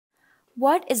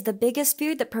What is the biggest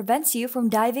fear that prevents you from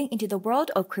diving into the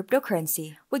world of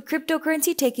cryptocurrency? With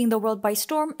cryptocurrency taking the world by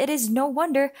storm, it is no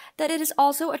wonder that it has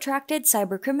also attracted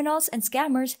cybercriminals and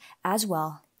scammers as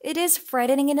well. It is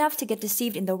frightening enough to get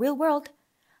deceived in the real world.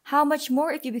 How much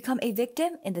more if you become a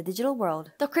victim in the digital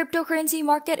world? The cryptocurrency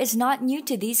market is not new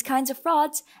to these kinds of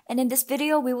frauds, and in this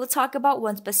video we will talk about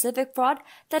one specific fraud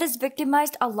that has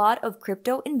victimized a lot of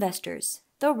crypto investors: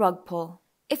 the rug pull.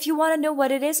 If you want to know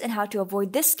what it is and how to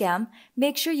avoid this scam,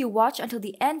 make sure you watch until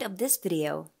the end of this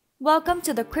video. Welcome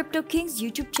to the Crypto Kings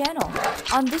YouTube channel.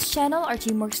 On this channel, our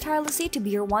team works tirelessly to be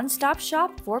your one-stop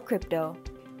shop for crypto.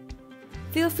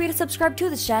 Feel free to subscribe to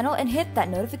this channel and hit that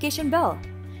notification bell,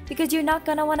 because you're not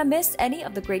gonna want to miss any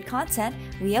of the great content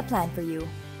we have planned for you.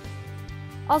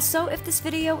 Also, if this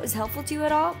video is helpful to you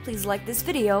at all, please like this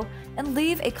video and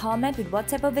leave a comment with what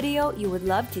type of video you would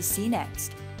love to see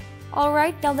next.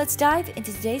 Alright, now let's dive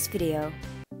into today's video.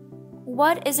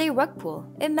 What is a rug pull?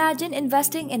 Imagine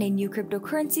investing in a new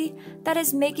cryptocurrency that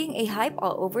is making a hype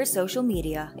all over social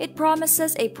media. It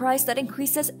promises a price that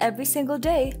increases every single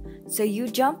day, so you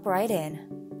jump right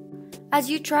in. As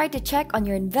you try to check on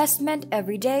your investment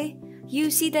every day,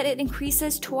 you see that it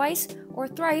increases twice or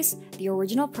thrice the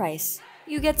original price.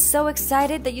 You get so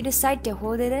excited that you decide to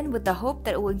hold it in with the hope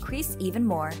that it will increase even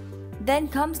more. Then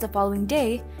comes the following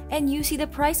day, and you see the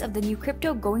price of the new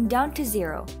crypto going down to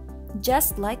zero.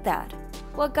 Just like that.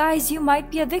 Well guys, you might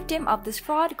be a victim of this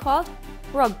fraud called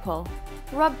rug pull.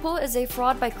 Rug pull is a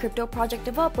fraud by crypto project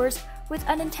developers with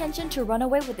an intention to run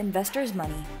away with investors'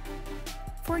 money.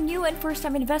 For new and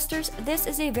first-time investors, this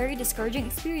is a very discouraging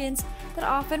experience that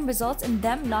often results in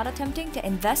them not attempting to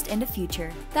invest in the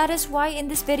future. That is why in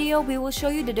this video we will show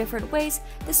you the different ways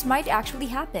this might actually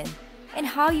happen, and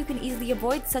how you can easily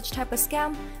avoid such type of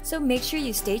scam, so make sure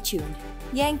you stay tuned.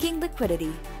 Yanking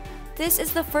liquidity. This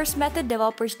is the first method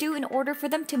developers do in order for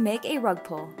them to make a rug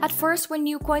pull. At first, when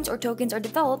new coins or tokens are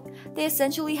developed, they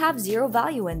essentially have zero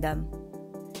value in them.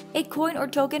 A coin or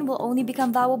token will only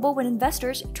become valuable when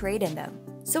investors trade in them.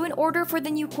 So in order for the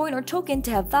new coin or token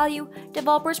to have value,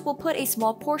 developers will put a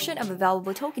small portion of a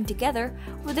valuable token together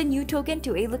with a new token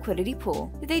to a liquidity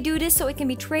pool. They do this so it can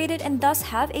be traded and thus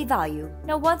have a value.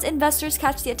 Now once investors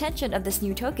catch the attention of this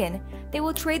new token, they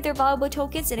will trade their valuable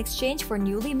tokens in exchange for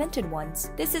newly minted ones.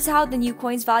 This is how the new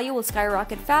coin's value will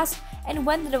skyrocket fast, and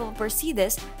when the developers see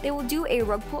this, they will do a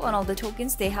rug pull on all the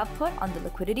tokens they have put on the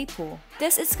liquidity pool.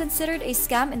 This is considered a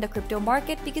scam in the crypto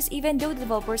market because even though the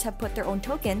developers have put their own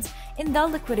tokens in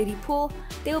the liquidity pool,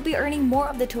 they will be earning more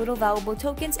of the total valuable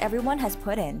tokens everyone has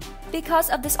put in. Because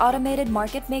of this automated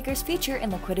market makers feature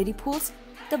in liquidity pools,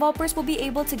 developers will be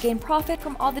able to gain profit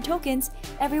from all the tokens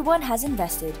everyone has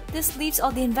invested. This leaves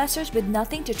all the investors with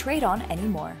nothing to trade on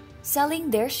anymore.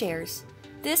 Selling their shares.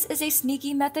 This is a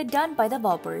sneaky method done by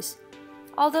developers.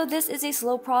 Although this is a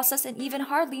slow process and even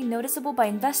hardly noticeable by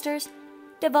investors,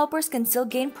 developers can still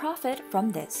gain profit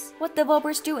from this. What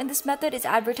developers do in this method is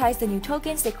advertise the new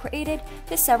tokens they created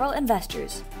to several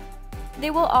investors.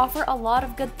 They will offer a lot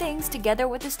of good things together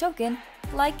with this token,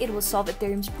 like it will solve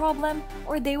Ethereum's problem,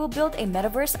 or they will build a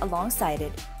metaverse alongside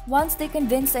it. Once they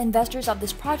convince the investors of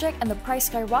this project and the price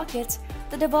skyrockets,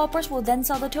 the developers will then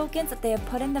sell the tokens that they have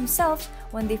put in themselves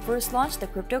when they first launched the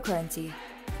cryptocurrency.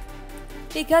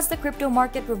 Because the crypto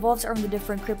market revolves around the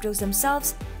different cryptos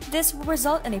themselves, this will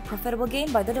result in a profitable gain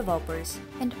by the developers.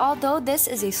 And although this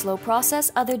is a slow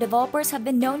process, other developers have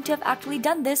been known to have actually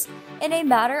done this in a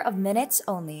matter of minutes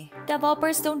only.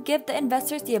 Developers don't give the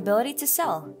investors the ability to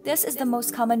sell. This is the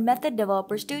most common method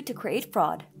developers do to create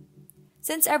fraud.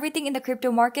 Since everything in the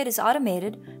crypto market is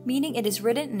automated, meaning it is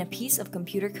written in a piece of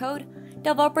computer code,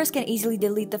 developers can easily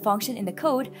delete the function in the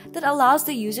code that allows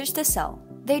the users to sell.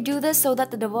 They do this so that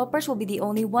the developers will be the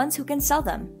only ones who can sell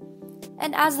them.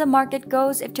 And as the market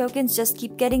goes, if tokens just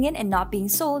keep getting in and not being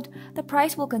sold, the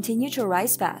price will continue to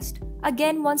rise fast.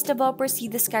 Again, once developers see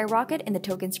the skyrocket in the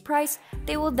token's price,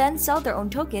 they will then sell their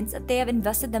own tokens that they have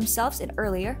invested themselves in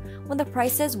earlier when the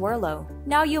prices were low.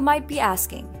 Now you might be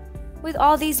asking, with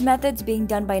all these methods being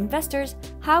done by investors,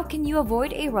 how can you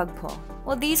avoid a rug pull?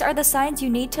 Well, these are the signs you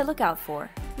need to look out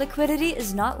for. Liquidity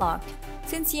is not locked.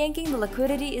 Since yanking the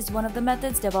liquidity is one of the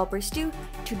methods developers do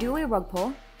to do a rug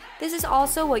pull, this is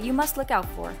also what you must look out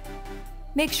for.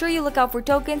 Make sure you look out for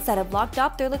tokens that have locked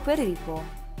up their liquidity pool.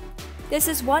 This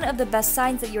is one of the best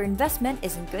signs that your investment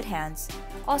is in good hands.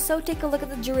 Also, take a look at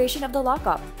the duration of the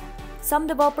lockup. Some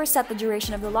developers set the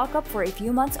duration of the lockup for a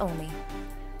few months only.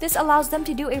 This allows them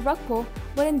to do a rug pull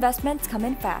when investments come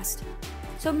in fast.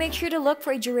 So make sure to look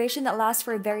for a duration that lasts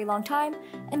for a very long time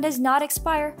and does not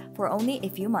expire for only a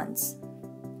few months.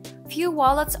 Few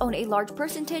wallets own a large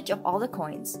percentage of all the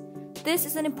coins. This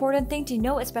is an important thing to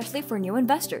know, especially for new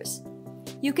investors.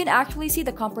 You can actually see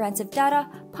the comprehensive data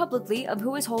publicly of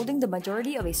who is holding the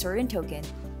majority of a certain token.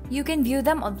 You can view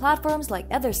them on platforms like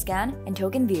Etherscan and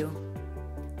TokenView.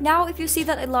 Now, if you see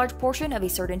that a large portion of a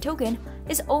certain token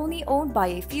is only owned by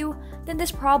a few, then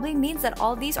this probably means that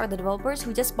all these are the developers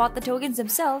who just bought the tokens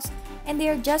themselves and they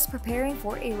are just preparing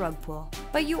for a rug pull.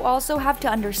 But you also have to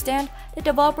understand that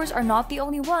developers are not the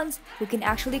only ones who can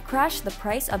actually crash the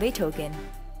price of a token.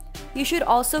 You should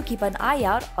also keep an eye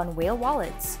out on whale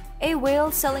wallets. A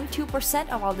whale selling 2%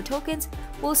 of all the tokens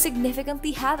will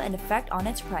significantly have an effect on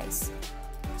its price.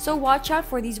 So watch out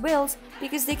for these whales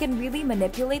because they can really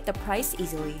manipulate the price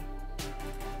easily.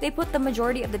 They put the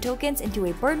majority of the tokens into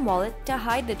a burn wallet to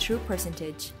hide the true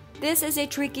percentage. This is a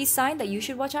tricky sign that you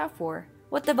should watch out for.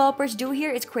 What developers do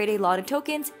here is create a lot of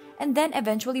tokens and then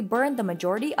eventually burn the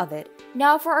majority of it.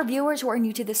 Now, for our viewers who are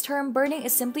new to this term, burning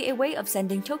is simply a way of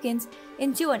sending tokens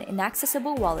into an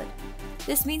inaccessible wallet.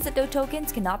 This means that those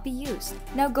tokens cannot be used.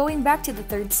 Now, going back to the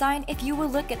third sign, if you will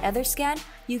look at Etherscan,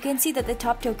 you can see that the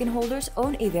top token holders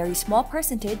own a very small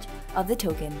percentage of the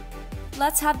token.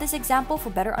 Let's have this example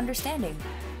for better understanding.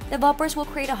 Developers will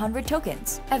create 100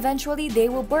 tokens. Eventually, they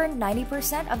will burn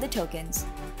 90% of the tokens,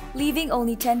 leaving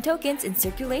only 10 tokens in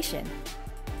circulation.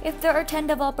 If there are 10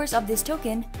 developers of this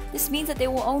token, this means that they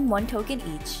will own 1 token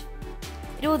each.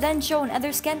 It will then show on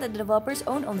Etherscan that the developers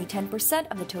own only 10%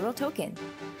 of the total token.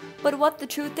 But what the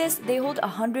truth is, they hold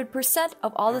 100%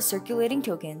 of all the circulating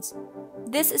tokens.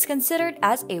 This is considered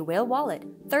as a whale wallet.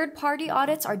 Third-party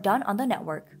audits are done on the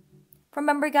network.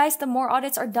 Remember guys, the more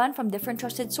audits are done from different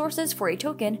trusted sources for a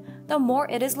token, the more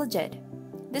it is legit.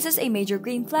 This is a major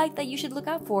green flag that you should look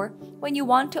out for when you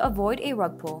want to avoid a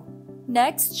rug pull.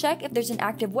 Next, check if there's an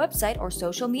active website or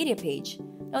social media page.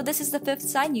 Now this is the fifth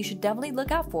sign you should definitely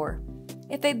look out for.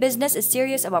 If a business is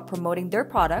serious about promoting their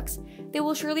products, they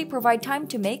will surely provide time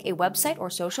to make a website or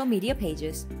social media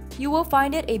pages. You will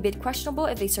find it a bit questionable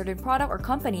if a certain product or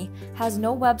company has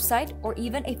no website or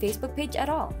even a Facebook page at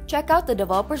all. Check out the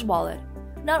developer's wallet.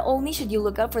 Not only should you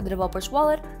look out for the developer's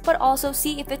wallet, but also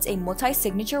see if it's a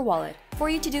multi-signature wallet. For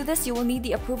you to do this, you will need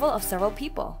the approval of several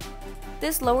people.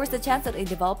 This lowers the chance that a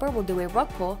developer will do a rug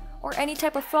pull or any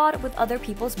type of fraud with other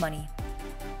people's money.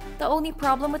 The only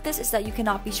problem with this is that you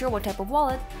cannot be sure what type of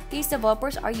wallet these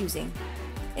developers are using.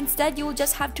 Instead, you will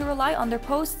just have to rely on their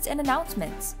posts and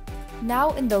announcements.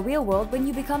 Now, in the real world, when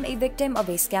you become a victim of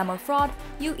a scam or fraud,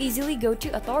 you easily go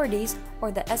to authorities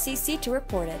or the SEC to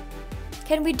report it.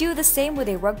 Can we do the same with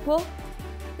a rug pull?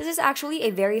 This is actually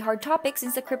a very hard topic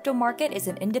since the crypto market is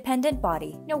an independent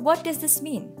body. Now, what does this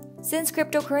mean? Since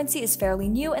cryptocurrency is fairly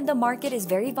new and the market is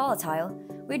very volatile,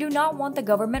 we do not want the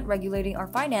government regulating our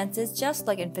finances just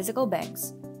like in physical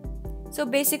banks. So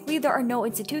basically, there are no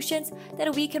institutions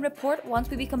that we can report once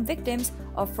we become victims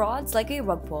of frauds like a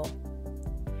rug pull.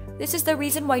 This is the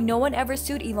reason why no one ever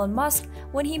sued Elon Musk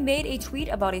when he made a tweet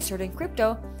about a certain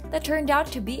crypto that turned out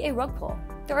to be a rug pull.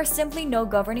 There are simply no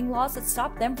governing laws that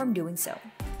stop them from doing so.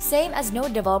 Same as no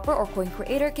developer or coin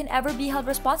creator can ever be held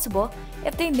responsible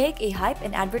if they make a hype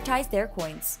and advertise their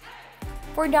coins.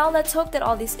 For now, let's hope that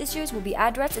all these issues will be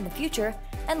addressed in the future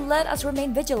and let us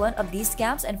remain vigilant of these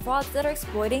scams and frauds that are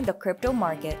exploiting the crypto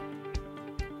market.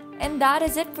 And that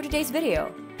is it for today's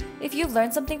video. If you've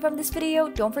learned something from this video,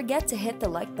 don't forget to hit the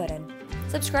like button,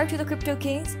 subscribe to the Crypto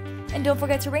Kings, and don't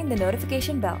forget to ring the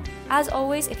notification bell. As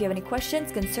always, if you have any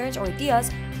questions, concerns, or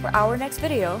ideas for our next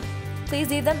video, please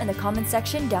leave them in the comment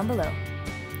section down below.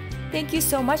 Thank you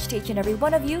so much to each and every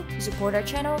one of you who support our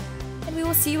channel, and we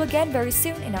will see you again very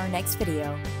soon in our next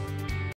video.